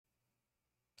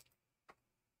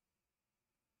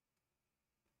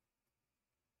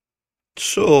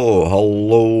So,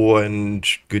 hello and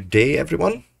good day,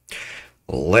 everyone.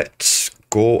 Let's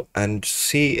go and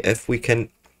see if we can...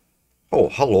 Oh,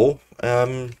 hello.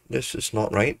 This is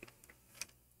not right.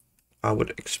 I would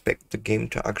expect the game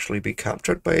to actually be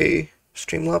captured by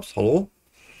Streamlabs. Hello?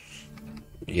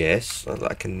 Yes,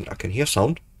 I can hear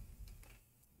sound.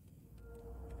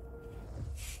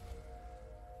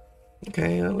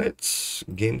 Okay, let's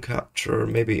game capture.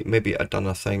 Maybe I done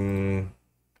a thing.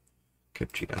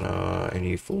 Capture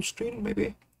any full screen,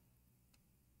 maybe?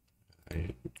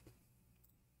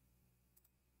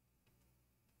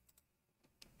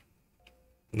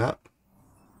 Nah.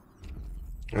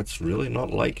 That's really not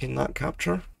liking that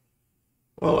capture.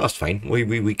 Well, that's fine.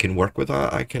 We can work with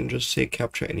that. I can just say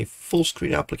capture any full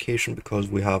screen application because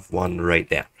we have one right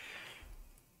there.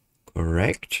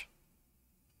 Correct?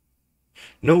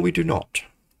 No, we do not.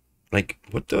 Like,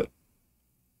 what the...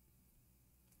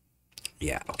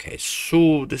 Yeah, okay,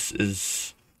 so this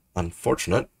is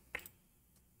unfortunate.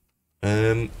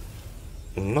 I'm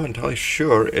not entirely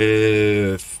sure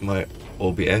if my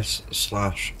OBS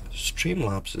slash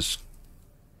Streamlabs is...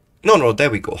 No,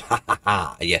 there we go. Ha ha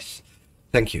ha, yes.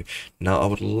 Thank you. Now, I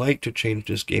would like to change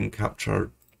this game capture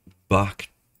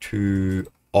back to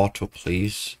auto,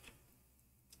 please.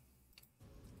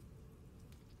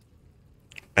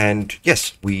 And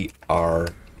yes, we are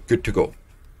good to go.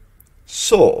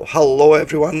 So, hello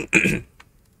everyone.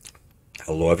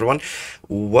 Hello everyone.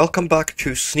 Welcome back to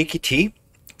SneakyT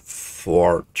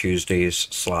for Tuesdays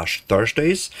slash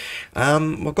Thursdays.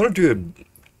 We're going to do a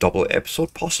double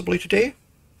episode possibly today.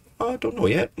 I don't know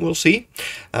yet. We'll see.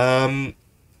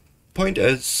 Point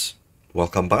is,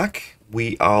 welcome back.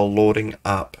 We are loading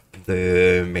up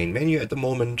the main menu at the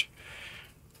moment.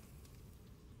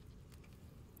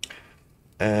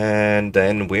 And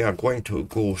then we are going to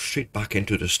go straight back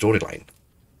into the storyline.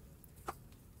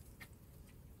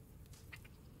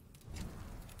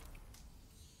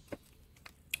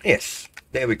 Yes,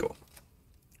 there we go.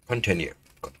 Continue.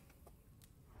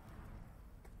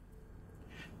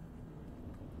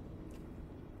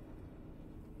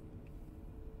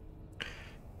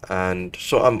 And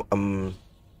so I'm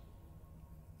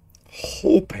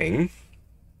hoping,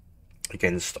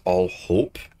 against all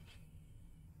hope,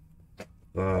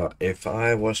 if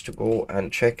I was to go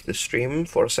and check the stream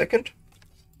for a second.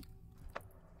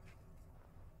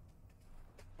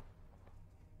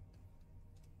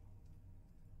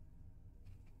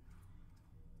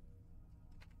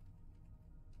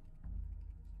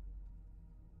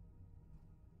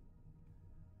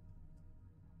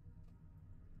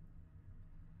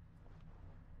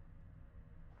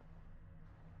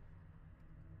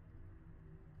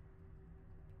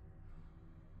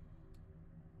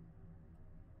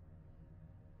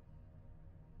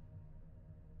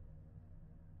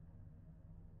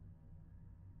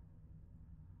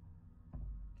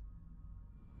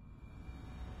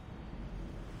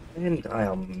 And I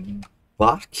am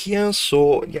back here,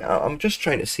 so yeah, I'm just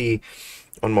trying to see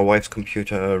on my wife's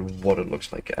computer what it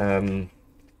looks like.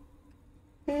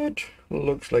 It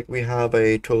looks like we have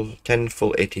a 10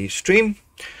 full 80 stream,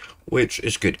 which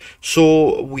is good.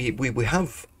 So we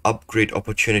have upgrade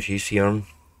opportunities here.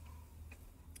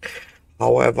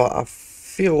 However, I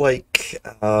feel like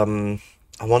I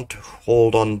want to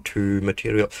hold on to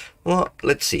material. Well,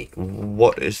 let's see.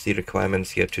 What is the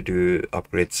requirements here to do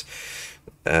upgrades?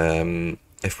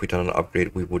 If we done an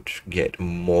upgrade, we would get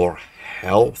more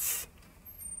health.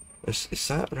 Is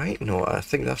that right? No, I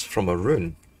think that's from a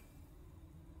rune.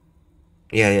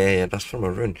 Yeah, that's from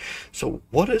a rune. So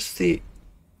what is the...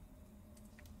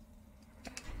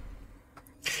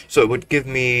 So it would give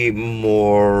me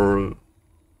more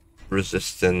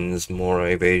resistance, more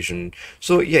evasion.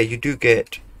 So yeah, you do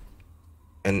get...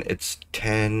 And it's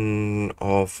 10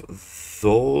 of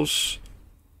those.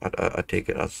 I take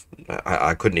it as...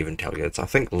 I couldn't even tell you. It's, I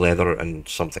think, leather and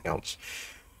something else.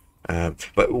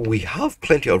 But we have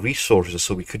plenty of resources,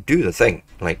 so we could do the thing.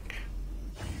 Like...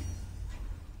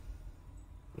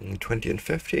 20 and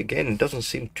 50 again, doesn't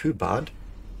seem too bad.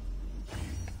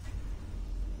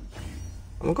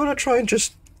 I'm gonna try and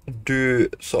just do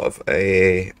sort of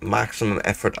a maximum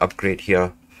effort upgrade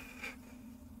here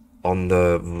on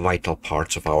the vital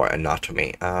parts of our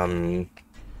anatomy.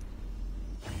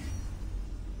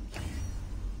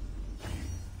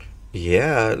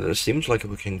 Yeah, it seems like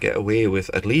we can get away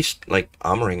with at least like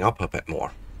armoring up a bit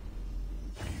more.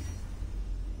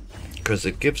 Because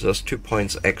it gives us 2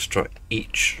 points extra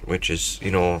each, which is,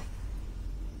 you know,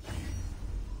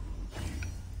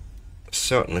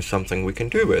 certainly something we can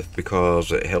do with,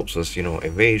 because it helps us, you know,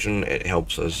 evasion, it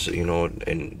helps us, you know,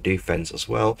 in defense as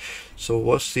well. So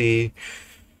what's the...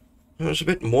 It's a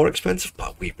bit more expensive,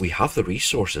 but we have the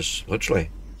resources, literally.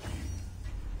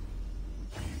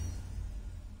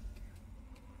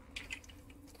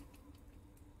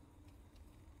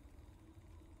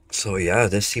 So yeah,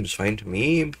 this seems fine to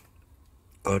me.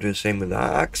 I'll do the same with the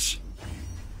axe.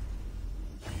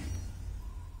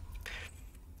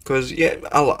 Because, yeah,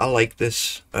 I like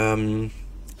this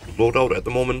loadout at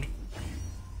the moment.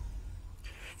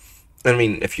 I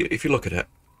mean, if you look at it,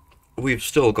 we've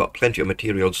still got plenty of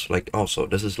materials. Like, also,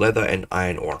 this is leather and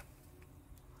iron ore.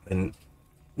 And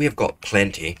we have got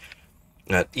plenty.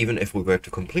 Even if we were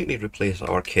to completely replace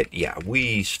our kit, yeah,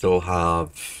 we still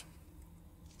have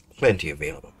plenty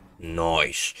available.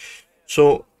 Nice.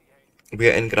 So,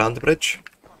 we're in Grantebridge.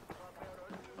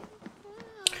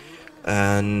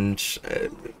 And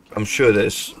I'm sure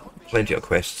there's plenty of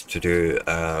quests to do.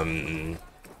 The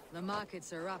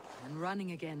markets are up and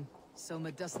running again, so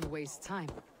it doesn't waste time.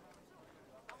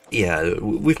 Yeah,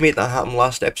 we've made that happen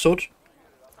last episode.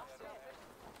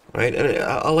 Right, and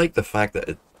I like the fact that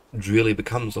it really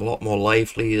becomes a lot more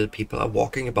lively. People are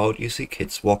walking about. You see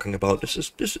kids walking about. This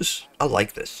is. I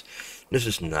like this. This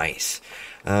is nice.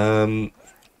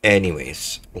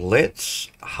 Anyways, let's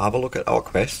have a look at our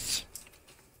quests.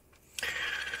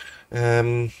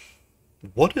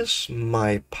 What is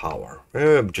my power?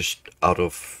 Just out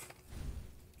of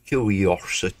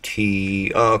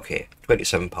curiosity. Okay,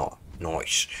 27 power.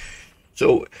 Nice.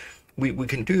 So we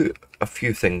can do a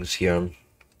few things here.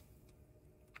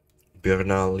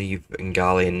 Birna, Leave, and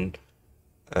Gallian.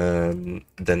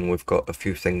 Then we've got a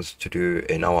few things to do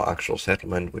in our actual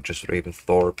settlement, which is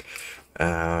Raventhorpe.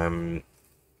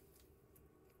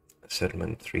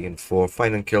 Settlement 3 and 4.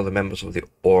 Find and kill the members of the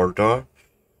Order.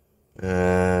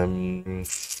 Find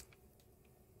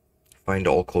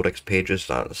all codex pages.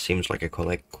 That seems like a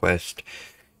collect quest.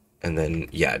 And then,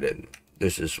 yeah,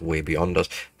 this is way beyond us.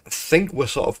 I think we're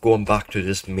sort of going back to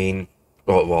this main...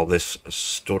 Well, this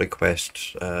story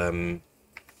quest. I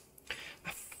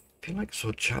feel like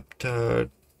so chapter...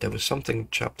 There was something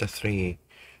chapter 3.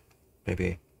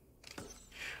 Maybe.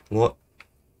 What?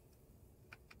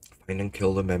 Find and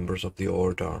kill the members of the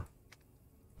Order.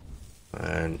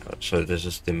 And so this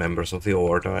is the members of the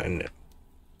Order, and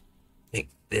like,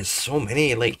 there's so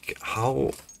many, like,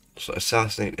 how... So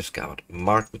assassinate the scout,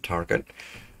 mark the target,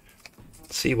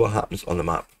 see what happens on the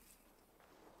map.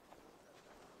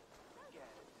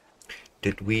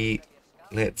 Did we...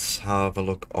 Let's have a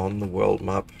look on the world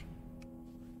map.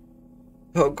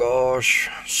 Oh gosh,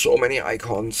 so many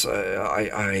icons.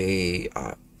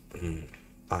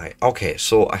 Okay,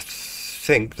 so I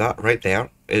think that right there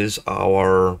is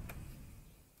our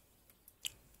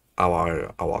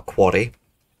quarry.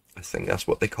 I think that's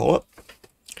what they call it.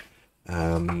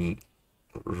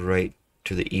 Right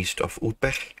to the east of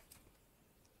Utrecht.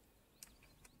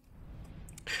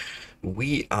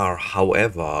 We are,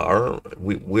 however,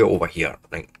 we're over here.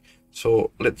 Right?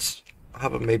 So let's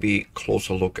have a maybe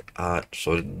closer look at...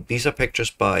 So these are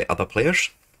pictures by other players.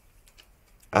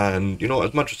 And, you know,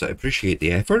 as much as I appreciate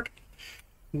the effort,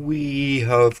 we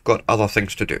have got other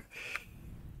things to do.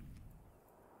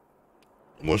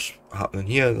 What's happening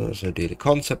here? There's a daily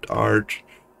concept art.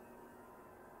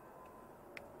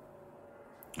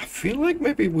 I feel like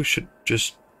maybe we should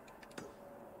just...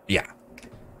 Yeah.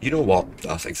 You know what?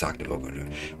 That's exactly what we're going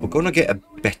to do. We're going to get a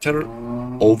better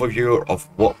overview of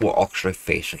what we're actually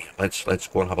facing. Let's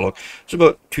go and have a look. It's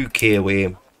about 2k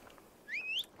away.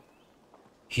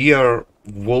 Here,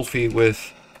 Wolfie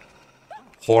with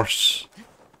horse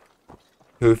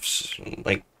hoofs.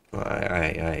 Like,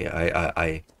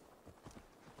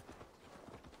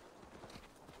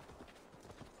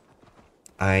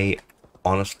 I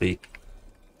honestly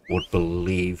would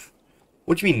believe...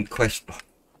 What do you mean quest?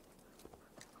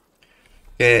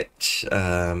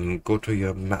 Go to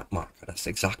your map marker. That's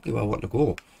exactly where I want to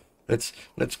go. Let's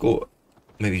go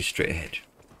maybe straight ahead.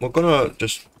 We're gonna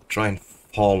just try and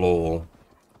follow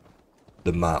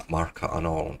the map marker and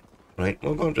all. Right?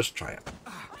 We're gonna just try it.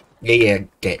 Yeah,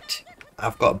 get.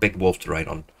 I've got a big wolf to ride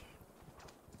on.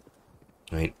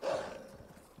 Right.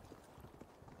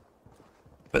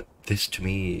 But this to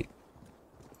me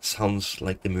sounds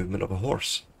like the movement of a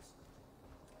horse.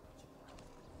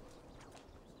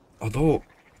 Although,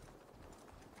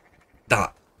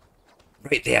 that,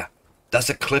 right there, that's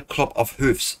a clip-clop of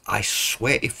hoofs. I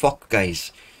swear to fuck,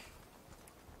 guys.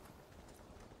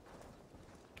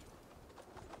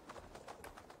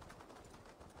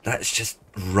 That's just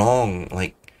wrong,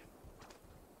 like...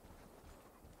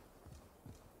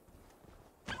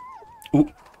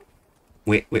 Ooh.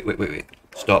 Wait.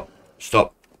 Stop.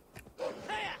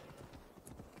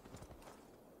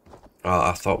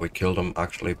 I thought we killed him,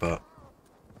 actually, but...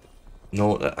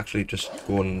 No, actually, just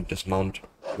go and dismount.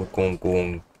 We're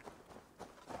going.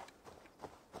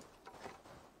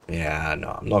 Yeah,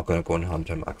 no, I'm not gonna go and hunt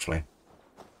him, actually.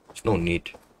 There's no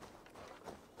need.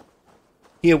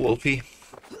 Here, Wolfie.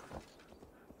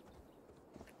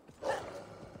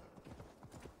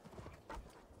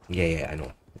 Yeah, I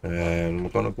know. We're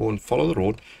gonna go and follow the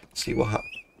road, see what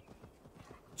happens.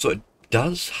 So it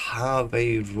does have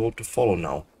a road to follow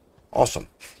now. Awesome.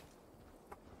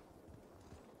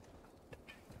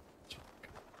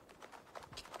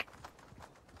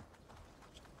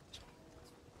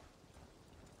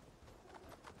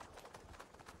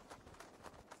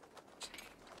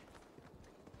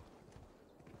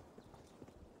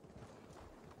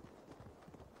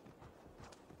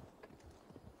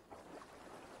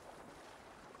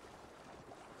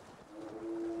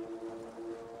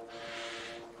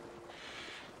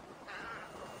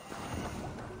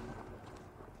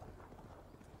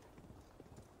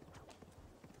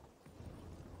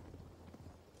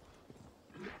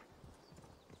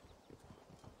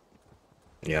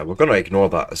 Yeah, we're gonna ignore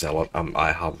that zealot.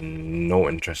 I have no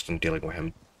interest in dealing with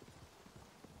him.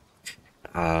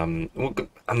 I'm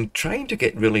trying to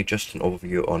get really just an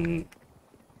overview on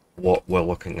what we're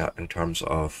looking at in terms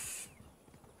of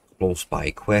close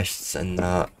by quests and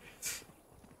that.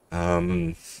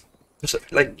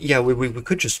 Like, yeah, we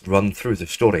could just run through the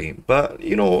story, but,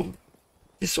 you know,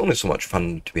 it's only so much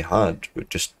fun to be had with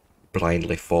just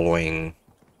blindly following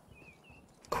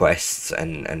quests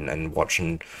and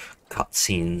watching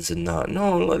cutscenes and that.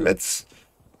 No, let's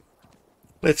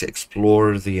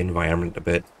explore the environment a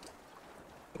bit.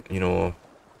 You know,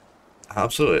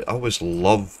 absolutely, I always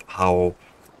love how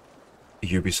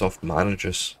Ubisoft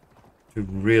manages to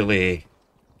really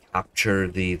capture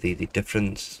the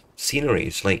different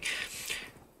sceneries. Like,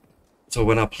 so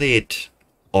when I played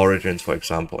Origins, for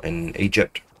example, in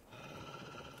Egypt,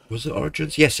 was it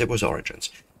Origins? Yes, it was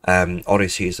Origins.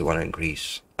 Odyssey is the one in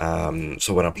Greece.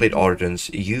 So when I played Origins,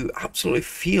 you absolutely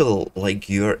feel like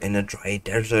you're in a dry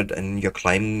desert and you're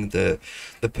climbing the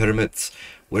pyramids.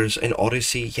 Whereas in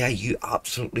Odyssey, yeah, you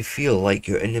absolutely feel like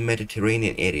you're in the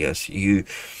Mediterranean areas. You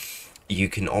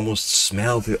can almost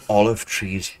smell the olive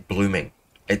trees blooming.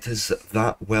 It is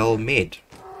that well made.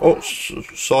 Oh,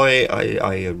 sorry,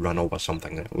 I ran over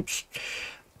something there. Oops.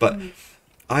 But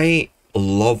I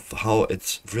love how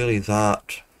it's really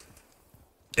that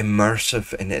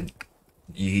immersive, and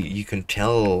you can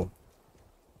tell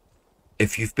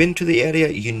if you've been to the area,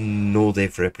 you know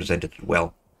they've represented it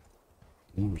well.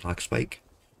 Ooh, lag spike.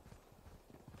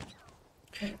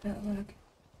 That lag.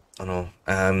 I know.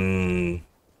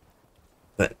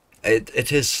 But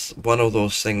it is one of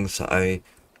those things that I.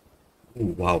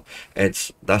 Ooh, wow,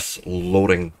 that's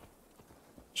loading.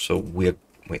 So wait,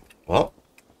 what?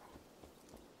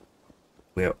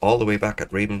 We're all the way back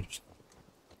at Ravensthorpe?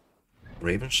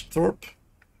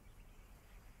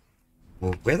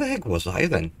 Well, where the heck was I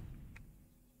then?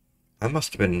 I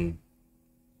must have been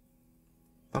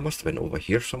over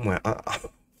here somewhere.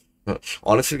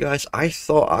 Honestly, guys, I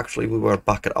thought actually we were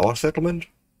back at our settlement.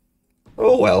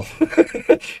 Oh well.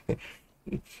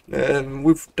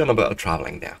 We've done a bit of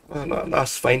travelling there.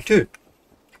 That's fine too.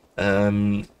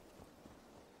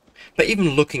 But even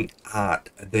looking at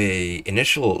the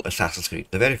initial Assassin's Creed,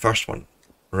 the very first one,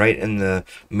 right in the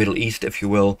Middle East, if you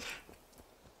will,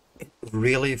 it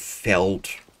really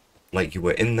felt like you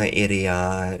were in the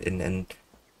area, and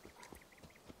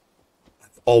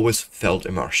I've always felt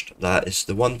immersed. That is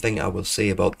the one thing I will say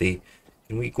about the.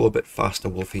 Can we go a bit faster,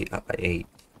 Wolfie? I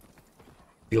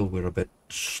feel we're a bit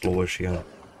slowish here.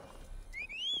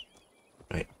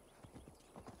 Right.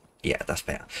 Yeah, that's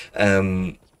better.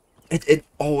 It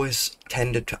always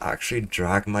tended to actually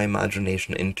drag my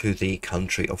imagination into the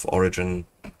country of origin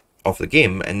of the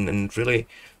game, and really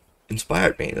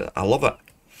inspired me. I love it.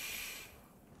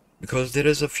 Because there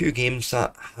is a few games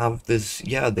that have this,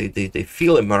 yeah, they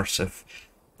feel immersive,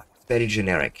 very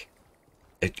generic.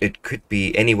 It could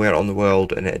be anywhere on the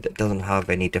world and it doesn't have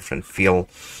any different feel.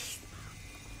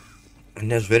 And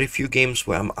there's very few games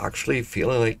where I'm actually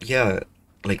feeling like, yeah,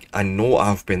 like I know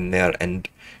I've been there, and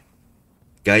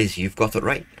guys, you've got it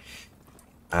right.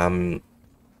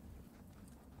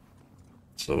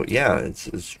 So yeah,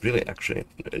 it's really actually,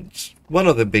 it's one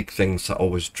of the big things that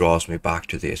always draws me back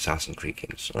to the Assassin's Creed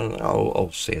games. And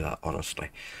I'll say that honestly.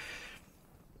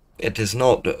 It is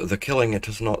not the killing, it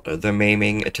is not the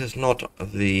maiming, it is not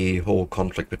the whole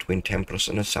conflict between Templars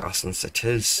and Assassins. It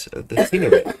is the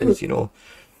scenery. It is, you know,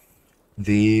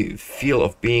 the feel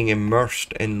of being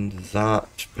immersed in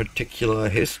that particular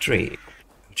history.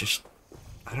 Just,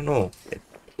 I don't know.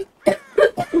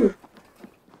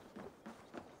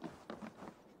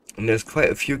 And there's quite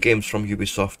a few games from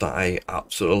Ubisoft that I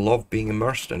absolutely love being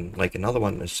immersed in. Like another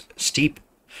one is Steep,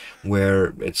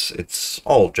 where it's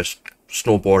all just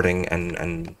snowboarding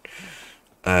and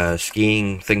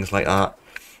skiing, things like that.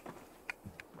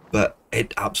 But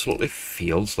it absolutely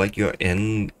feels like you're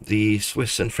in the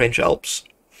Swiss and French Alps.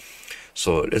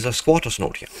 So it is a squatter's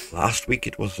note here. Last week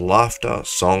it was laughter,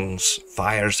 songs,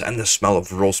 fires, and the smell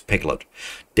of roast piglet.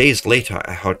 Days later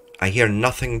I hear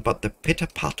nothing but the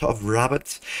pitter-patter of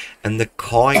rabbits and the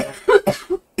cawing...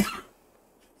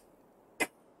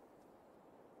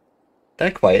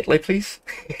 That quietly, please.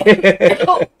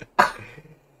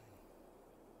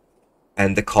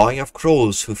 And the cawing of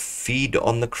crows who feed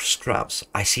on the scraps.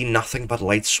 I see nothing but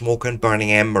light smoke and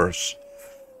burning embers.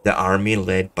 The army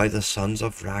led by the sons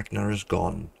of Ragnar is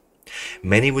gone.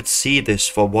 Many would see this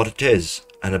for what it is,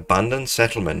 an abandoned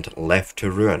settlement left to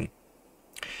ruin.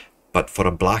 But for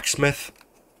a blacksmith,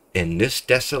 in this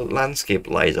desolate landscape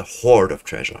lies a hoard of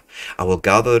treasure. I will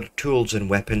gather the tools and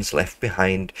weapons left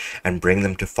behind and bring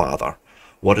them to father.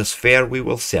 What is fair we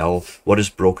will sell, what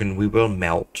is broken we will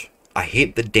melt. I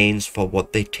hate the Danes for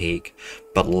what they take,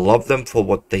 but love them for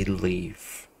what they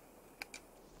leave.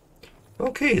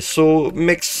 Okay, so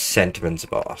mixed sentiments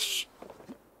about us.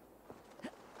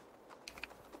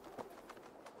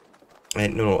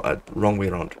 No, wrong way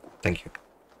around. Thank you.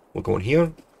 We're going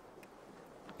here.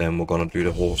 Then we're going to do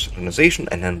the whole synchronization,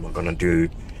 and then we're going to do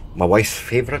my wife's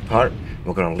favourite part.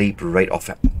 We're going to leap right off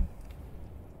it.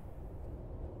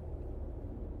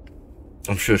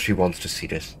 I'm sure she wants to see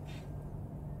this.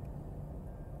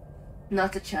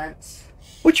 Not a chance.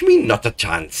 What do you mean, not a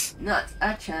chance? Not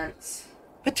a chance.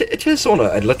 It is on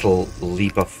a little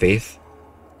leap of faith.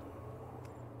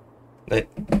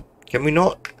 Can we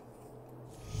not?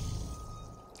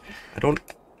 I don't...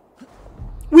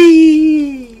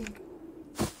 Whee!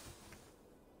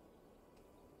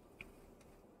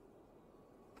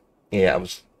 Yeah, I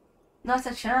was... Not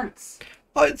a chance.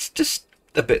 Oh, it's just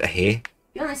a bit of hay.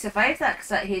 You only survived that because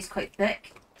that hay's quite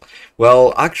thick.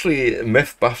 Well, actually,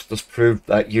 Mythbusters proved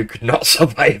that you could not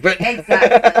survive it.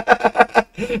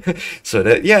 Exactly. So,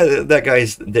 that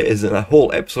guy's... There is a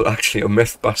whole episode, actually, of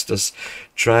Mythbusters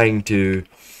trying to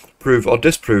prove or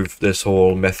disprove this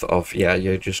whole myth of, yeah,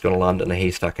 you're just going to land in a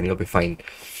haystack and you'll be fine.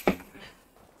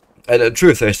 And the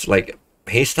truth is, like,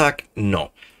 haystack?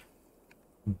 No.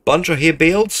 Bunch of hay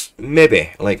bales?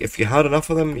 Maybe. Like, if you had enough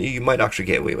of them, you might actually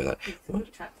get away with it. What?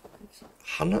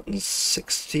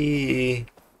 160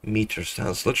 meters.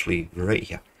 That's literally right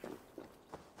here.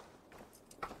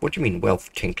 What do you mean,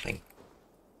 wealth tinkling?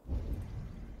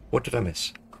 What did I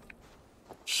miss?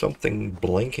 Something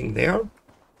blinking there?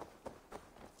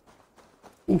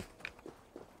 Ooh.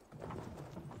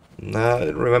 Nah,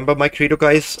 remember my credo,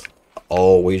 guys?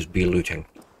 Always be looting.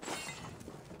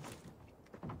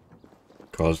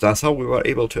 Because that's how we were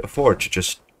able to afford to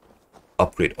just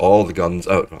upgrade all the guns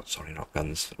out. Oh, sorry, not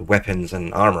guns. Weapons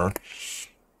and armor.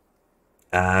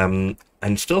 And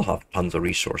still have tons of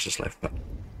resources left. But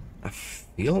I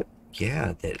feel,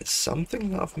 yeah, there is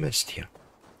something that I've missed here.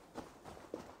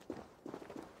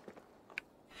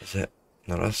 Is it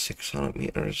another 600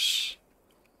 meters?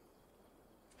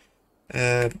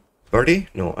 Birdie?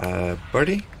 No,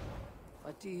 Birdie?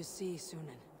 What do you see,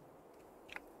 Sunan?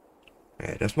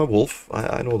 Yeah, that's my wolf.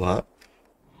 I know that.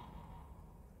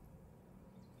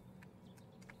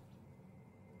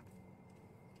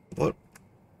 What?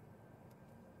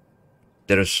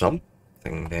 There is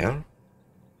something there.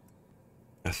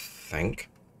 I think.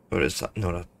 Or is that...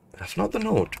 No, that's not the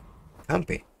note. Can't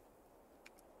be.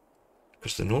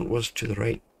 Because the note was to the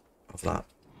right of that.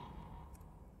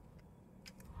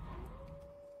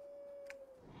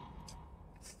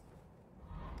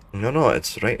 No,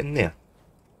 it's right in there.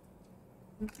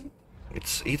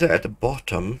 It's either at the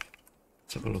bottom.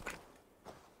 Let's have a look.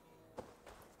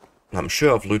 I'm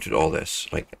sure I've looted all this.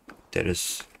 Like,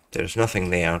 there's nothing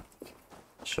there.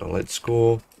 So let's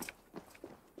go.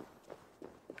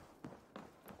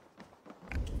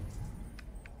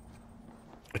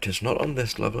 It is not on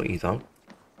this level either.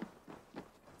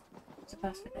 It's a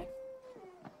basket there.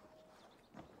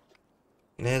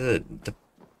 Yeah, the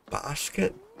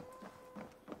basket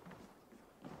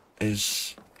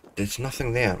is... There's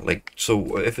nothing there. Like,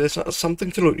 so if there's not something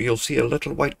to loot, you'll see a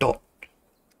little white dot.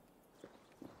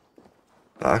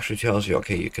 That actually tells you,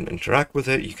 okay, you can interact with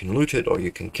it, you can loot it, or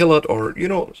you can kill it, or, you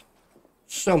know,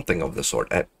 something of the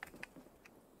sort.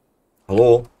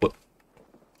 Hello? What?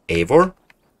 Eivor?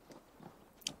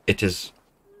 It is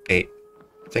a...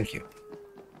 Thank you.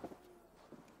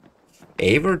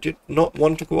 Eivor did not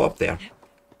want to go up there.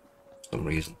 For some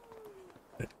reason.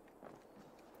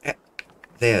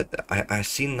 There, I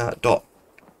seen that dot.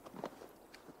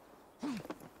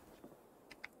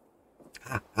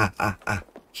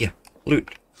 Here,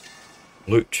 loot.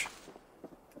 Loot.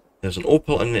 There's an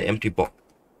opal and an empty box.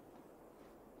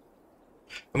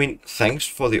 I mean, thanks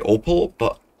for the opal,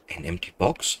 but an empty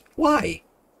box? Why?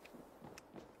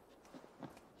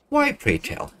 Why, pray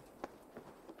tell?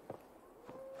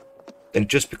 And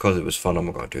just because it was fun,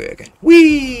 I'm going to do it again.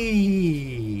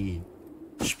 Whee!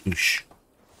 Sploosh.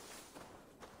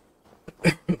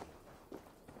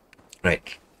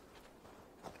 Right.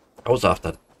 I was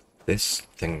after this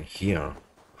thing here.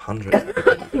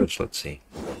 100. Let's see.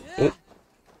 Oh.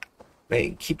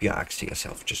 Right, keep your axe to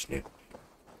yourself just now.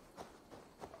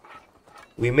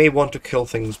 We may want to kill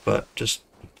things, but just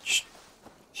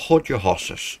hold your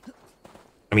horses.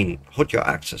 I mean, hold your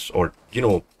axes, or, you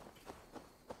know,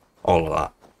 all of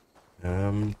that.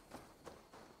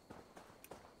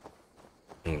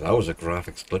 That was a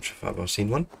graphics glitch if I've ever seen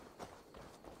one.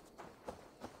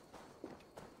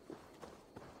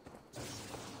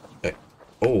 Right.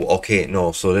 Oh, okay,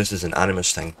 no, so this is an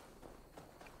animus thing.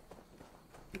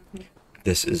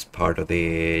 This is part of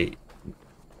the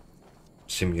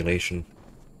simulation.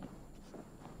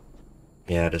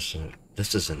 Yeah, this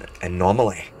is an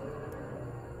anomaly.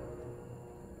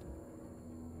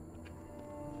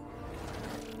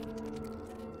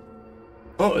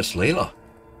 Oh, it's Layla.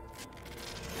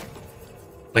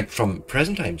 Like from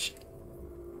present times.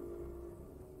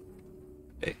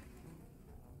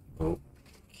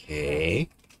 Okay.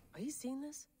 Are you seeing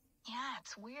this? Yeah,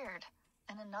 it's weird.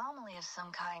 An anomaly of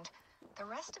some kind. The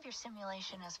rest of your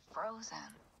simulation is frozen.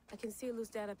 I can see a loose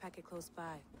data packet close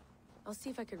by. I'll see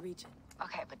if I could reach it.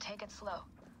 Okay, but take it slow.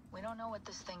 We don't know what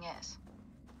this thing is.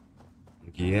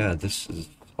 Yeah, this is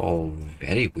all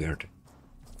very weird.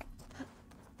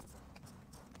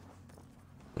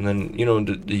 And then, you know,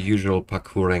 the usual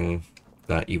parkouring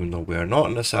that even though we're not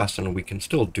an assassin, we can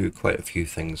still do quite a few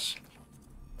things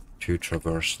to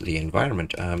traverse the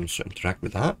environment. So interact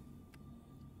with that.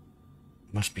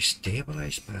 Must be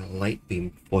stabilized by a light beam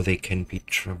before they can be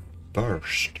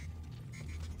traversed.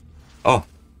 Oh,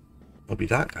 it'll be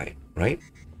that guy, right?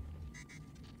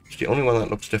 It's the only one that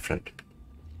looks different.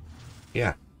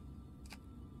 Yeah.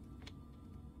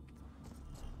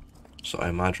 So I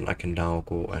imagine I can now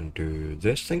go and do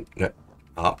this thing. No,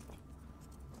 up.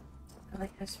 I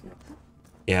like how small.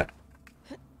 Yeah.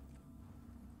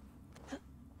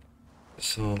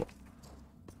 So,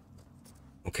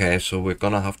 okay, so we're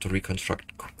gonna have to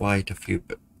reconstruct quite a few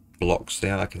blocks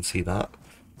there, I can see that.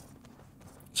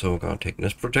 So we're gonna take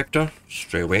this projector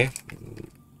straight away.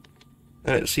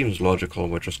 And it seems logical,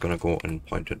 we're just gonna go and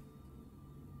point it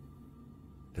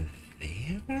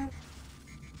there.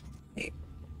 Hey.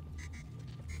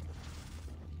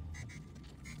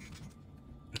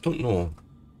 I don't know.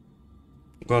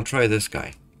 I'm gonna try this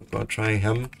guy. I'm gonna try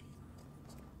him.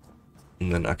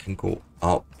 And then I can go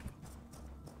up.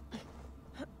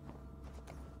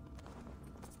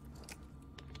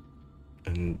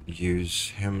 And use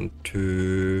him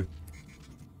to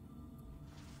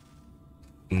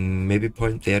maybe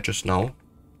point there just now.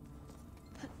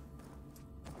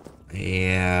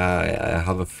 Yeah, I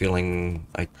have a feeling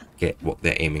I get what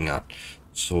they're aiming at.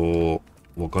 So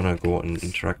we're gonna go and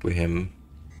interact with him.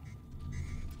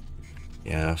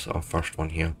 Yeah, that's our first one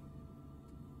here.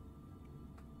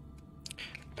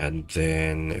 And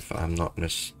then, if I'm not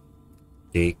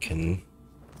mistaken,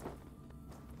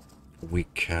 we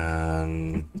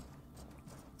can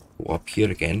go up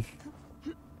here again.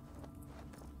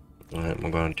 And we're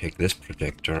going to take this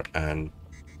projector and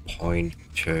point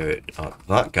it at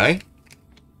that guy.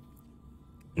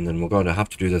 And then we're going to have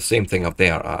to do the same thing up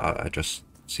there. I just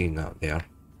seen that there.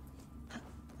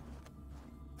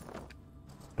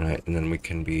 Right, and then we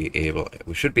can be able,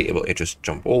 we should be able to just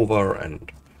jump over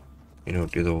and, you know,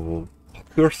 do the whole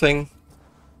parkour thing.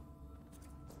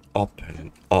 Up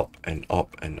and up and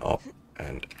up and up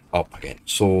and up again.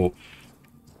 So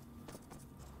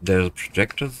there's a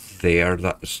projector there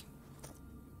that's,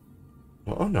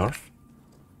 what on earth?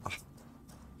 I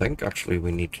think actually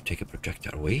we need to take a projector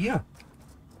away here.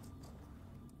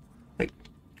 Like,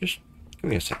 just give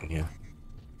me a second here.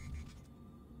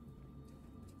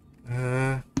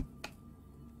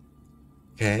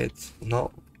 Okay, it's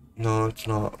not, no, it's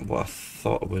not what I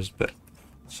thought it was, but,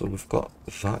 so we've got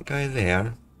that guy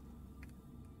there.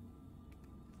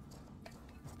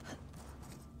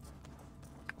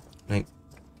 Like,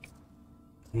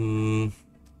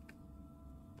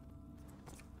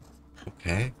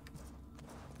 okay.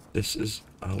 This is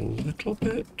a little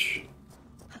bit,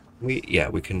 yeah,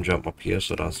 we can jump up here,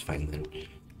 so that's fine then,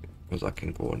 because I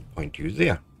can go and point you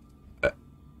there.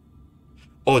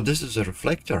 Oh, this is a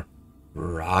reflector.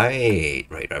 Right.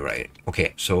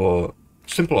 Okay, so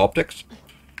simple optics.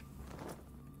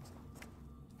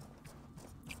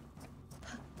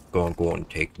 gonna go and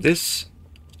take this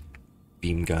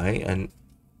beam guy and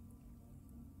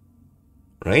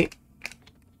right,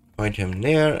 point him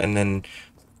there, and then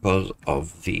because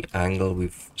of the angle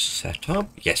we've set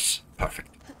up, yes, perfect.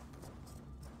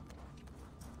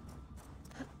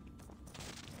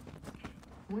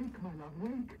 Wake, my love,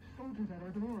 wake! Soldiers at our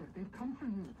door. They've come for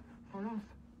you. For us.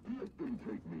 Let them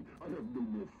take me. I have no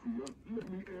more fear. Let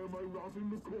me air my wrath in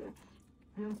the courts.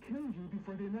 They'll kill you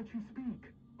before they let you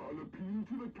speak. I'll appeal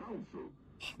to the council.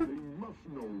 They must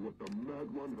know what the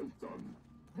Mad One has done.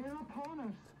 They're upon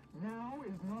us. Now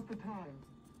is not the time.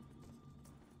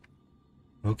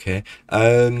 Okay.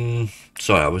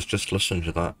 Sorry, I was just listening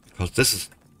to that because this is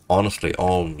honestly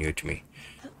all new to me.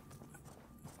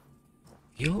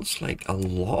 Feels like a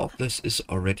lot of this is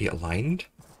already aligned.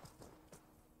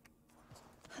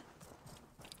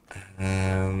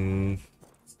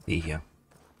 See here.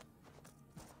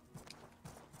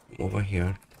 Over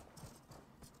here.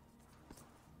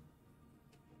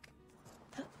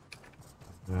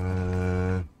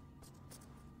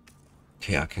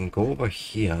 Okay, I can go over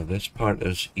here. This part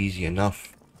is easy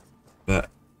enough, but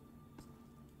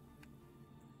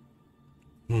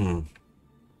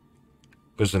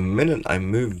because the minute I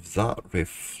move that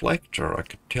reflector, I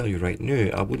could tell you right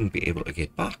now, I wouldn't be able to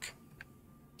get back.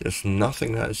 There's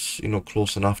nothing that's, you know,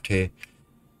 close enough to...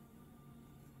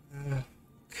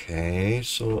 Okay,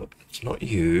 so it's not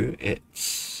you,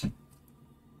 it's...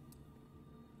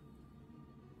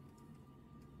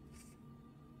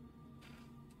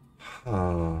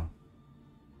 Huh.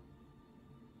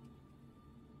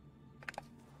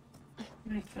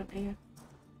 Right from here.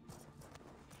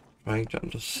 Trying to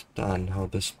understand how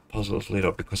this puzzle is laid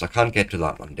out, because I can't get to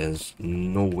that one. There's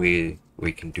no way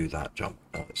we can do that jump.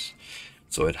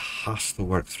 So it has to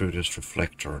work through this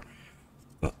reflector.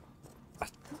 But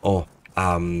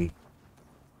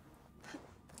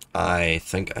I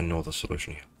think I know the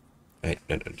solution here. Right,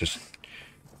 just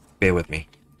bear with me.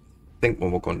 I think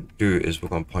what we're going to do is we're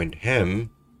going to point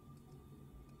him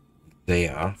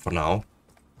there for now.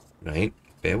 Right,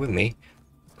 bear with me.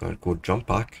 Going to go jump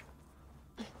back.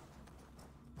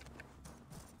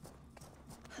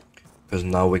 Because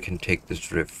now we can take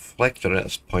this reflector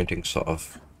that's pointing sort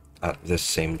of at this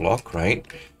same block, right?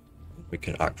 We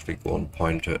can actually go and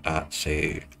point it at,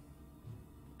 say,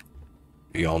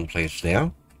 yon place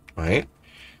there, right?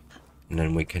 And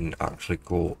then we can actually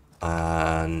go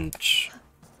and,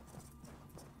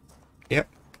 yep,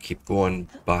 keep going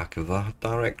back that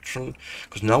direction.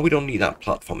 Because now we don't need that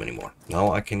platform anymore.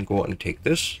 Now I can go and take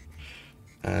this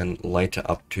and light it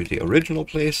up to the original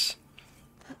place.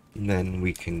 And then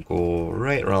we can go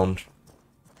right around.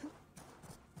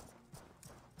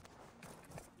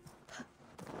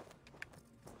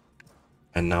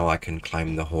 And now I can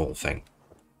climb the whole thing.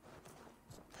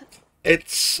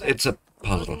 It's a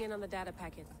puzzle. Closing in on the data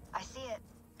packet. I see it.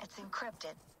 It's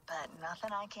encrypted, but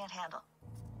nothing I can't handle.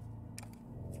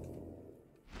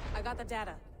 I got the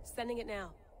data. Sending it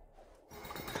now.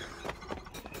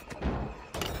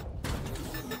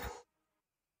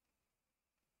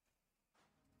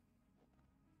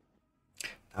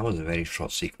 That was a very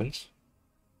short sequence.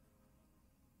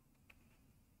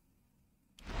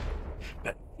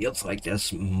 But it feels like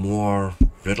there's more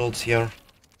riddles here.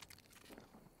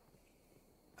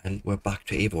 And we're back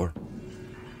to Eivor.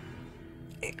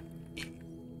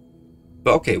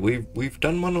 But okay, we've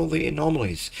done one of the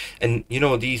anomalies. And you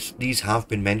know, these have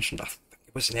been mentioned. I think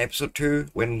it was in episode 2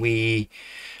 when we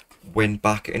went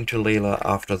back into Layla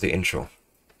after the intro.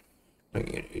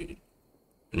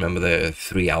 Remember the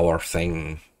 3-hour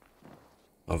thing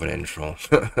of an intro.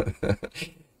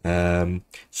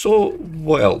 So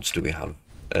what else do we have?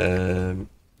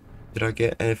 Did I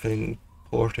get anything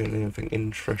important, anything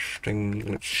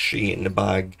interesting? Let's see in the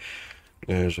bag.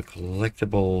 There's a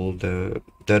collectible, the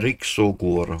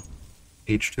Riksogor,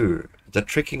 page 2. The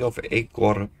tricking of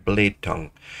Eivor Blade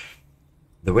Tongue.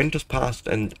 The winters passed,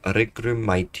 and Rig grew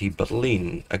mighty but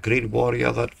lean, a great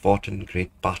warrior that fought in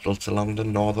great battles along the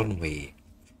northern way.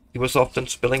 He was often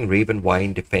spilling raven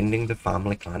wine, defending the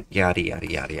family clan, yada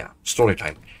yada yada yada. Story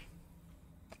time.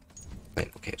 Right,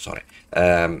 okay, sorry.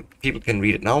 People can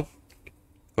read it now.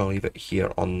 I'll leave it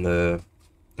here on the...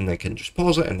 and they can just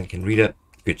pause it and they can read it.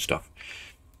 Good stuff.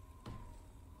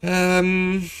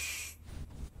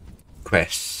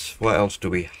 Quests. What else do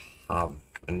we have?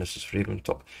 And this is Raven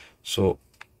Top. So,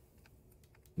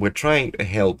 we're trying to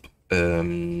help...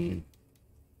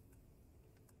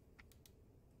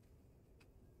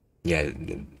 yeah,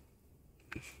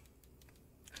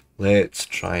 let's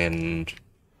try and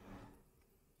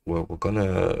we're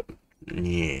gonna,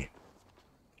 yeah,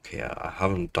 okay, I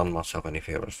haven't done myself any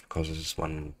favors because this is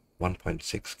one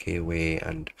 1.6k away,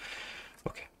 and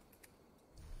okay.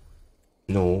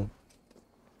 No.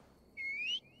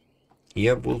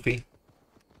 Here, Wolfie.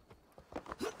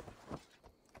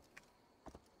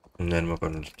 And then we're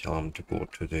going to tell him to go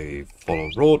to the follow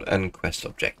road and quest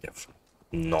objective.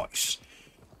 Nice.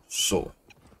 So,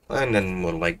 and then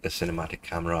we'll like the cinematic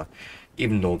camera,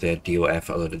 even though the DOF,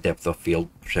 or the depth of field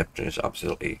perception, is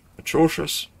absolutely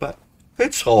atrocious, but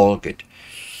it's all good.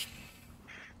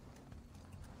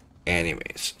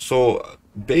 Anyways, so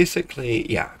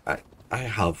basically, yeah, I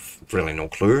have really no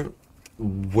clue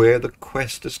where the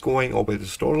quest is going or where the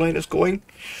storyline is going.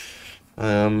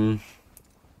 And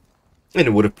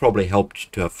it would have probably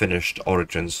helped to have finished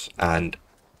Origins and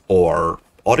or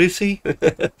Odyssey,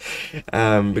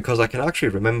 because I can actually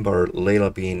remember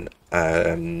Layla being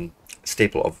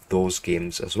staple of those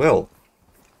games as well.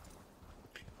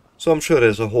 So I'm sure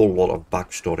there's a whole lot of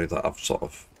backstory that I've sort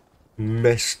of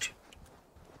missed.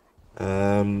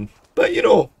 But you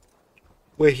know,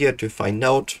 we're here to find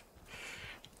out.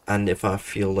 And if I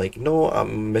feel like, no,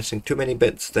 I'm missing too many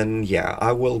bits, then yeah,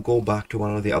 I will go back to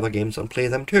one of the other games and play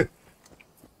them too.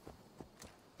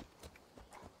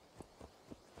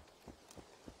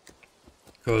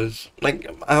 Because, like,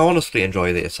 I honestly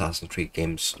enjoy the Assassin's Creed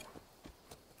games.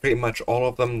 Pretty much all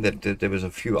of them. There was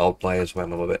a few outliers where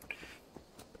I'm a little bit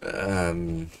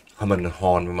humming and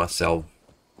hawing with myself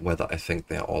whether I think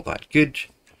they're all that good.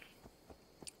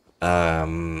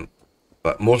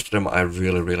 But most of them I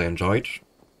really enjoyed.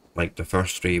 Like, the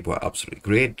first three were absolutely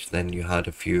great. Then you had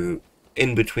a few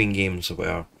in-between games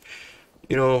where,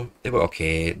 you know, they were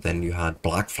okay. Then you had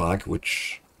Black Flag,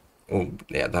 which, oh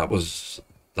yeah,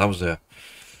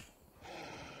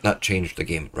 that changed the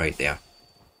game right there.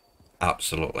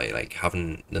 Absolutely. Like,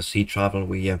 having the sea travel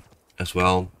with you as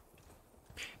well,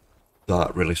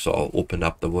 that really sort of opened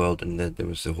up the world, and then there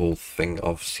was the whole thing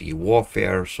of sea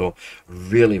warfare, so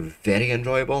really very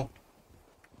enjoyable.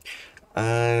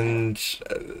 And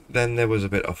then there was a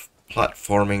bit of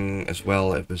platforming as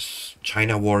well. It was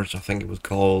China Wars, I think it was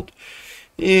called.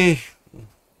 It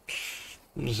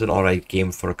was an alright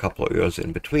game for a couple of hours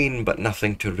in between, but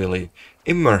nothing to really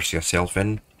immerse yourself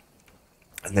in.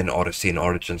 And then Odyssey and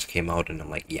Origins came out, and I'm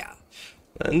like, yeah.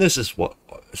 And this is what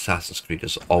Assassin's Creed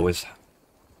has always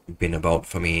been about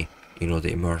for me. You know,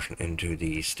 the immersion into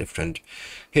these different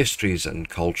histories and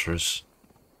cultures.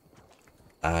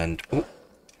 And, oh,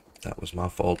 that was my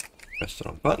fault. Pressed the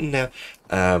wrong button there.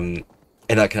 And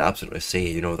I can absolutely say,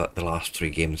 you know, that the last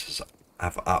three games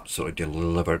have absolutely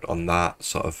delivered on that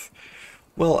sort of,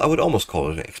 well, I would almost call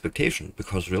it an expectation,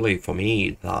 because really, for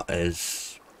me, that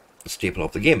is the staple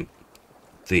of the game.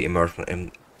 The immersion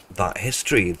in that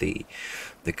history, the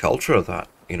culture that,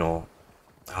 you know,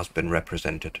 has been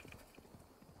represented.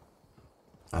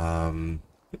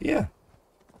 Yeah.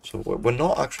 So we're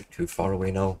not actually too far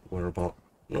away now. We're about,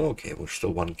 okay, we're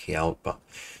still 1k out, but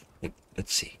like,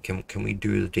 let's see. Can we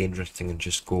do the dangerous thing and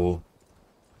just go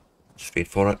straight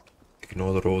for it?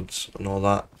 Ignore the roads and all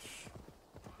that.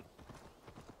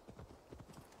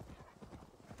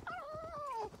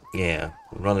 Yeah,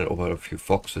 running over a few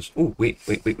foxes. Oh, wait,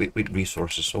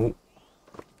 resources. Oh.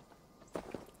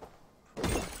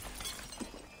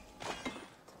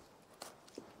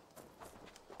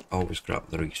 Always grab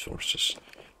the resources.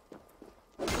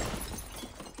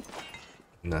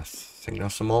 And I think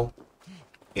that's them all.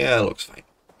 Yeah, it looks fine.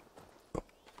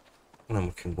 And then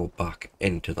we can go back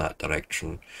into that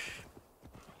direction.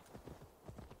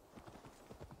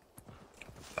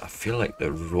 I feel like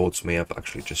the roads may have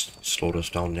actually just slowed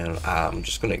us down there. I'm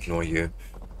just going to ignore you.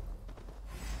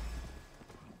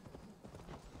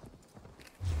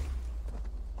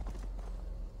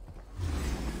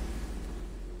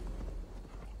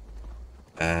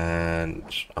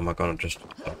 And I'm going to just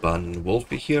abandon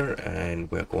Wolfie here,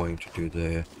 and we're going to do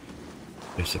the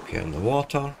disappear in the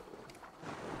water.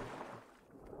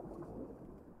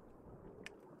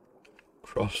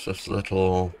 Cross this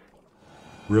little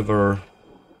river.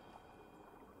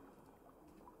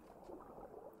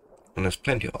 And there's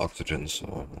plenty of oxygen,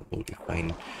 so we'll be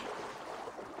fine.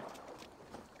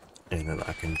 And then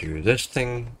I can do this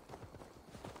thing.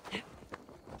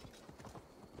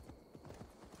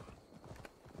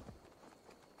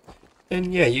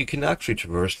 And yeah, you can actually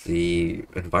traverse the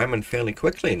environment fairly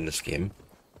quickly in this game,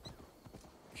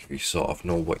 if you sort of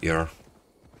know what your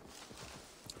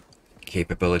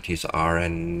capabilities are,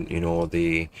 and you know,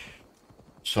 the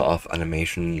sort of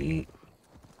animation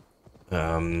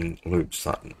loops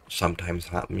that sometimes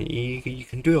happen. You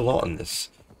can do a lot in this.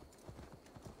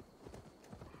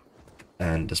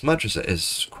 And as much as it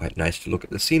is quite nice to look at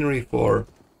the scenery for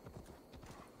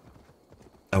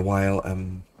a while,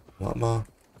 what am I?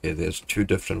 Okay, there's two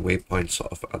different waypoints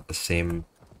sort of at the same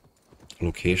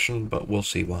location, but we'll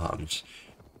see what happens.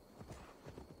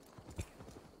 I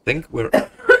think we're...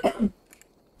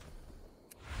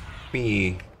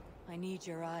 Me. I need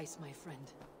your eyes, my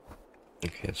friend.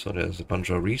 Okay, so there's a bunch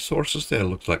of resources there.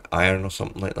 Looks like iron or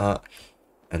something like that.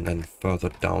 And then further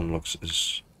down looks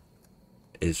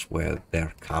is where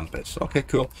their camp is. Okay,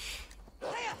 cool.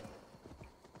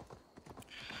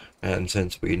 And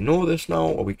since we know this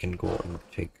now, we can go and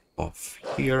take off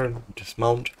here and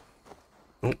dismount.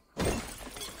 Oh. What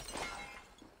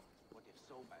if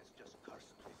Soma is just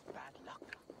cursed with bad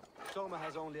luck? Soma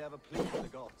has only ever pleased the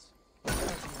gods.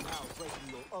 Curses now breaking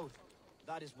your oath.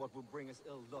 That is what will bring us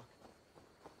ill luck.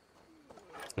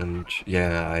 And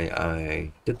yeah,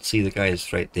 I did see the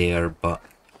guys right there, but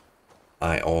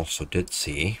I also did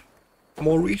see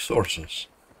more resources.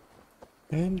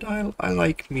 And I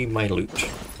like me my loot.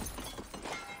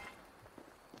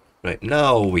 Right,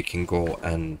 now we can go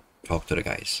and talk to the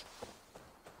guys.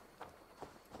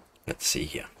 Let's see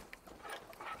here.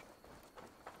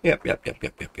 Yep.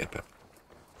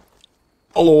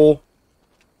 Hello.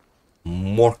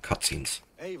 More cutscenes.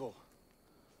 Eivor,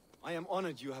 I am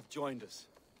honored you have joined us.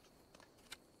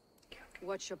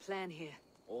 What's your plan here?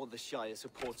 All the Shire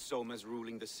support Soma's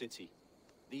ruling the city.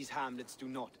 These hamlets do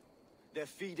not. They're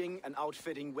feeding and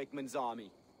outfitting Wigmund's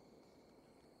army.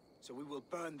 So we will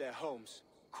burn their homes,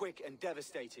 quick and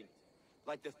devastating,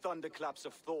 like the thunderclaps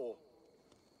of Thor.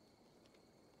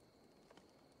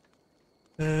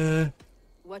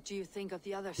 What do you think of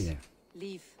the others? Yeah.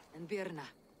 Leif and Birna.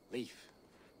 Leif.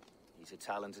 He's a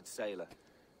talented sailor,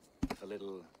 if a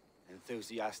little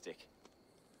enthusiastic.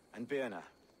 And Birna,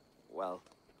 well,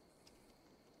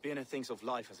 Birna thinks of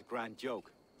life as a grand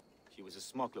joke. She was a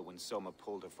smuggler when Soma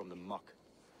pulled her from the muck,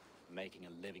 making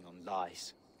a living on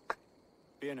lies.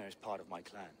 Birna is part of my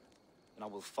clan, and I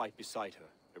will fight beside her,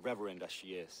 irreverent as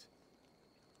she is.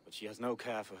 But she has no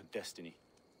care for her destiny.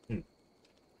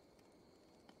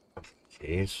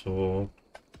 Okay, so...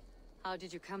 How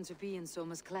did you come to be in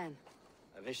Soma's clan?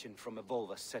 A vision from a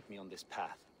Volva set me on this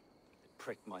path. It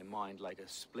pricked my mind like a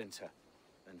splinter,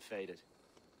 then faded.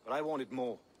 But I wanted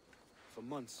more. For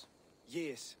months,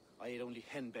 years, I ate only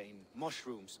henbane,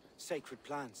 mushrooms, sacred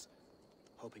plants,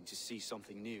 hoping to see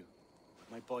something new.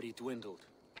 But my body dwindled.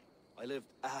 I lived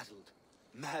addled,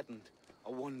 maddened,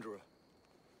 a wanderer,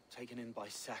 taken in by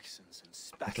Saxons and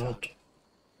spat out.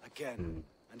 Again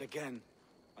and again,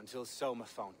 until Soma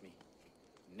found me,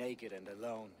 naked and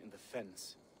alone in the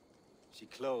fens. She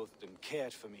clothed and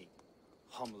cared for me.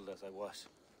 Humbled as I was,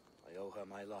 I owe her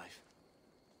my life.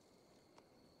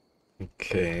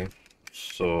 Okay,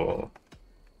 so...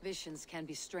 Visions can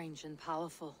be strange and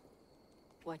powerful.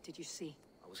 What did you see?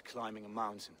 I was climbing a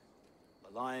mountain.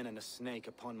 A lion and a snake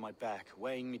upon my back,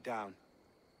 weighing me down.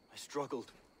 I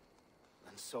struggled.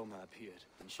 Then Soma appeared,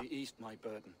 and she eased my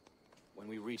burden. When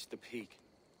we reached the peak,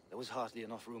 there was hardly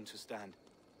enough room to stand.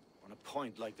 On a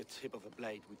point like the tip of a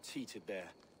blade, we teetered there,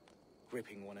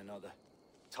 gripping one another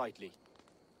tightly.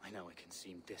 I know it can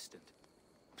seem distant,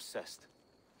 obsessed,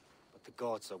 but the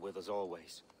gods are with us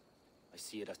always. I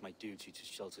see it as my duty to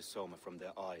shelter Soma from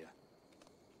their ire.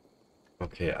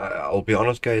 Okay, I'll be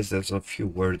honest guys, there's a few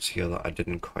words here that I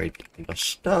didn't quite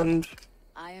understand.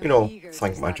 You know,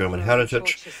 thank my German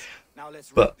heritage.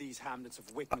 But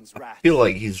I feel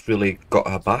like he's really got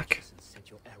her back.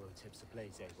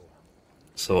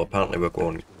 So apparently we're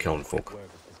going killing folk.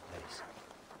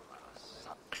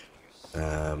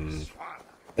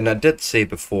 And I did say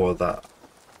before that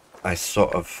I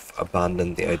sort of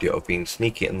abandoned the idea of being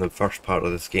sneaky in the first part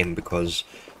of this game because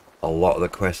a lot of the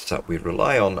quests that we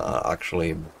rely on are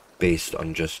actually based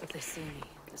on just This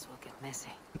will get messy.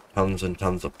 tons and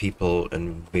tons of people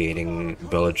invading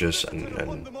villages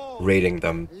and raiding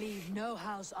them. Leave no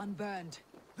house unburned.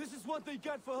 This is what they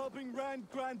get for helping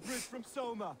Grantebridge from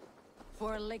Soma.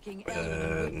 For licking Elven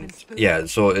and Wigmund's boots. Yeah,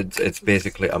 so it's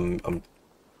basically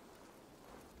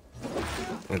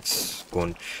it's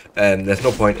going. There's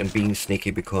no point in being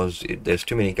sneaky because there's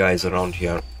too many guys around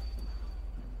here.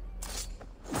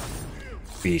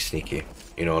 Be sneaky,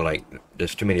 you know, like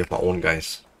there's too many of my own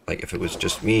guys. Like if it was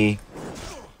just me,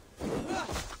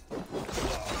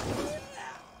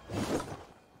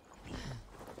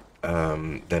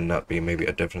 then that'd be maybe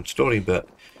a different story. But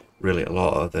really, a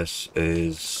lot of this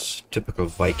is typical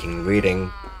Viking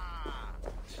raiding.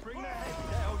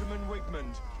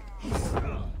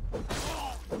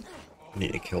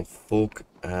 Need to kill folk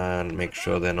and make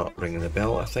sure they're not ringing the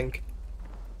bell, I think.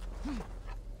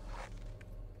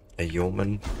 A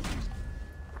yeoman.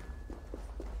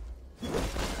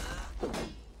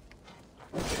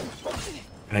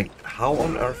 Like, how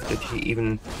on earth did he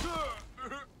even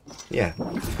Yeah, I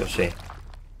was gonna say.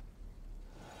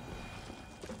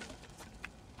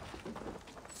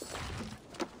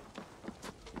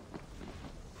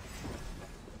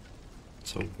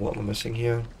 So what am I missing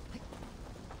here?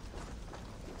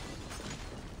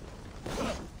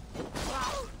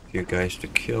 You guys to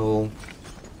kill.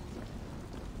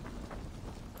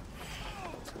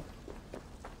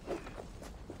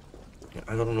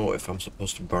 I don't know if I'm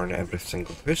supposed to burn every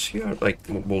single house here. Like,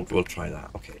 we'll try that.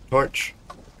 Okay, torch.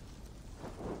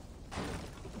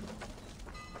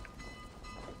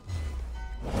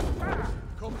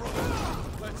 Come, brother.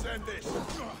 Let's end this.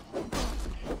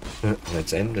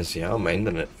 Let's end this, yeah, I'm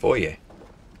ending it for you.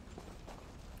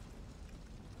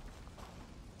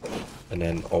 And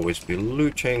then always be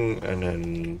looting, and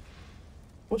then...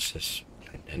 What's this?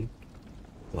 And then...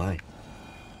 Why?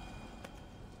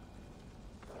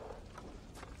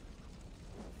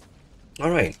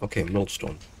 Alright, okay,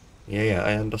 millstone. Yeah,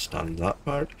 I understand that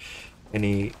part.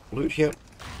 Any loot here?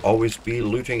 Always be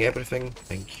looting everything.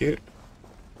 Thank you.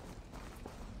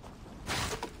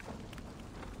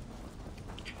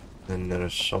 Then there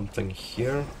is something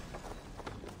here.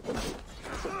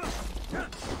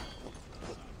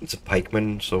 It's a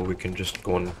pikeman, so we can just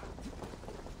go and...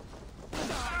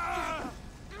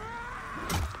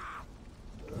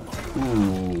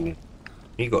 Ooh,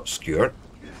 he got skewered.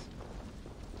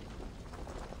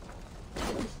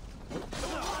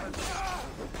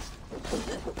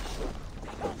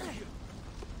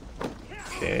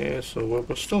 Okay, so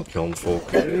we're still killing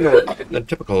folk. You know, the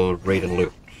typical raid and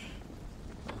loot.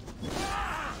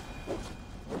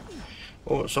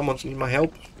 Oh, someone's need my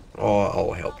help? Oh,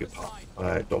 I'll help you, pal.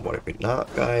 Alright, don't worry about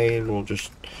that guy. We'll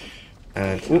just...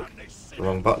 And... Oh,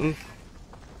 wrong button.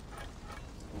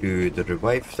 Do the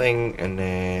revive thing, and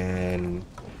then...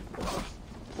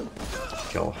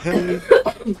 Kill him.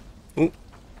 Oh.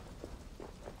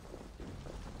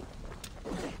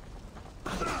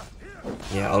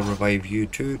 Yeah, I'll revive you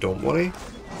too, don't worry.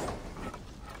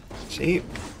 See?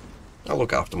 I'll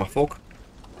look after my folk.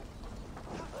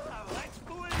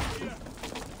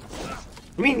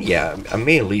 I mean, yeah, I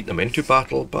may lead them into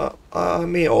battle, but I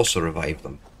may also revive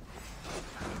them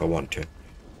if I want to.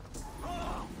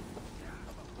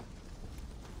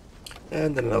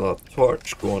 And then another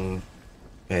torch going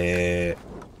burn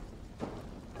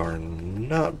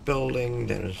that building.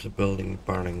 Then there's a building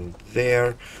burning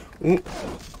there. Ooh.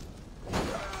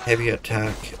 Heavy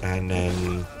attack, and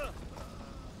then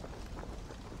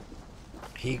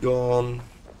he gone.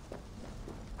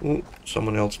 Ooh,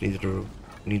 someone else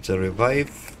needs a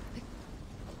revive.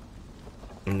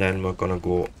 And then we're gonna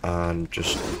go and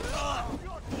just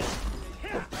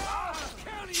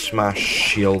smash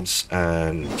shields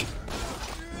and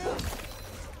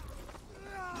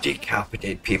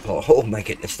decapitate people. Oh my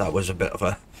goodness, that was a bit of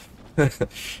a...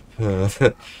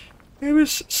 It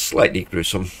was slightly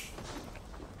gruesome.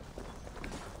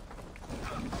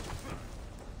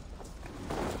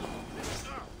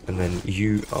 And then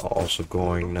you are also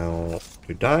going now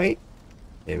to die.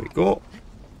 There we go.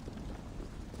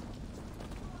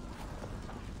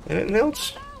 Anything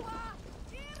else?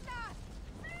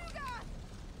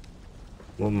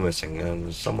 What am I missing?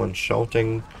 And someone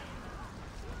shouting.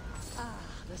 Ah,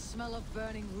 the smell of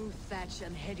burning roof thatch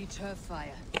and heady turf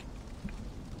fire.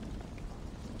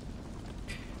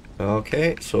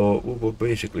 Okay, so we're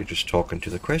basically just talking to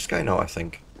the quest guy now, I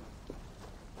think.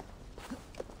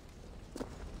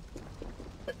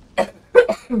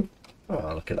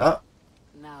 Oh, look at that.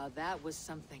 Now that was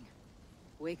something.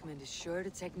 Wakeman is sure to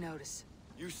take notice.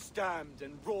 You stamped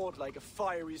and roared like a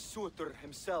fiery Suter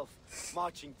himself,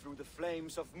 marching through the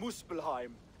flames of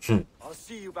Muspelheim. I'll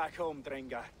see you back home,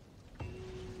 Drenga.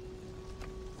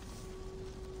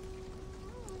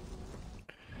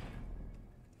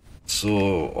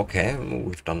 So, okay,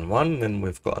 we've done one, and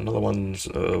we've got another one.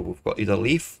 We've got either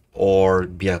Leaf or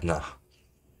Bjerna.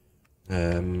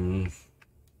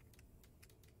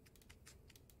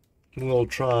 We'll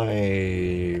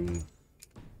try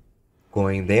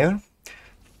going there.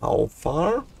 How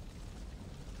far?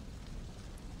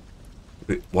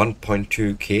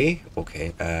 1.2k.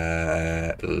 Okay,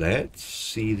 let's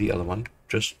see the other one,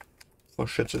 just for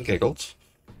shits and giggles.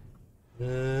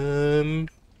 There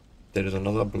is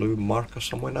another blue marker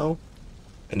somewhere now,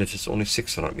 and it is only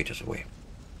 600 meters away.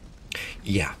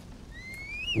 Yeah.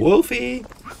 Wolfie!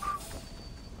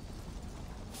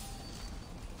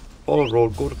 Follow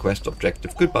road, go to quest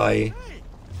objective, goodbye.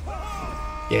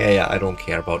 Yeah, I don't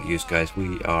care about you guys,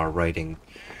 we are riding.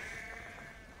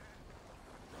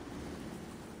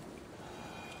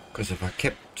 Because if I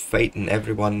kept fighting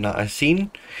everyone that I've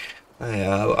seen,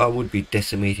 I would be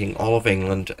decimating all of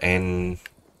England in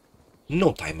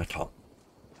no time at all.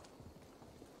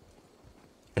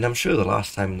 And I'm sure the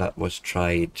last time that was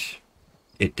tried,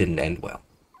 it didn't end well.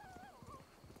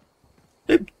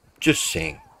 Just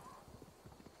saying.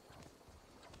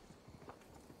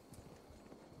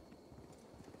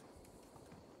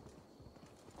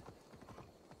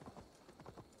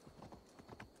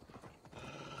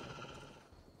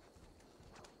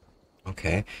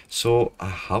 Okay, so I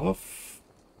have a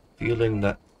feeling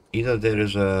that either there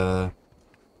is a...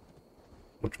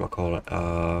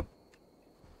 whatchamacallit?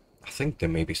 I think there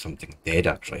may be something dead,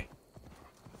 actually.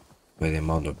 By the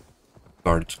amount of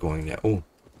birds going there. Oh.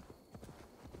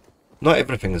 Not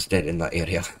everything is dead in that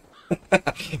area.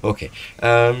 Okay.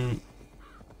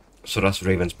 So that's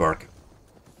Ravensburg.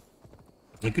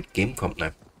 A good game comp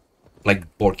now.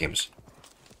 Like board games.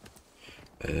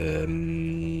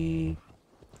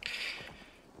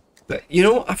 But, you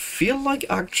know, I feel like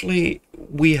actually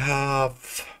we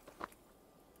have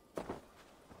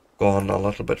gone a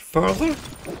little bit further.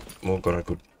 We're gonna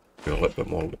go do a little bit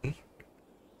more looting.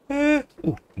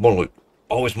 Ooh, more loot.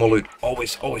 Always more loot.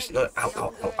 Always. No, ow,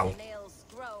 ow, ow, ow.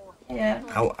 Yeah.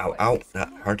 Ow, ow, ow.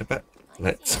 That hurt a bit.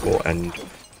 Let's go and...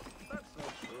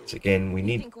 once again, we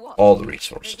need all the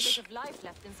resources.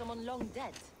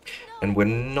 And we're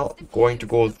not going to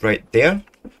go right there.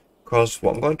 Because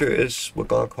what I'm going to do is, we're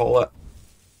going to call it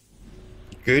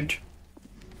good.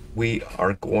 We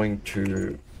are going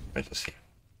to... let's see.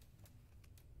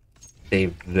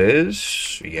 Save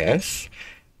this. Yes.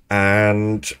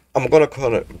 And I'm going to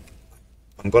call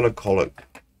it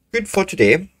good for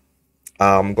today.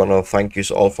 I'm going to thank you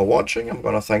all for watching. I'm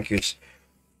going to thank you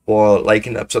for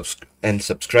liking and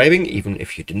subscribing, even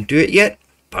if you didn't do it yet.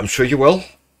 But I'm sure you will.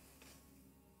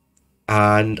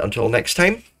 And until next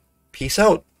time, peace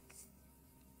out.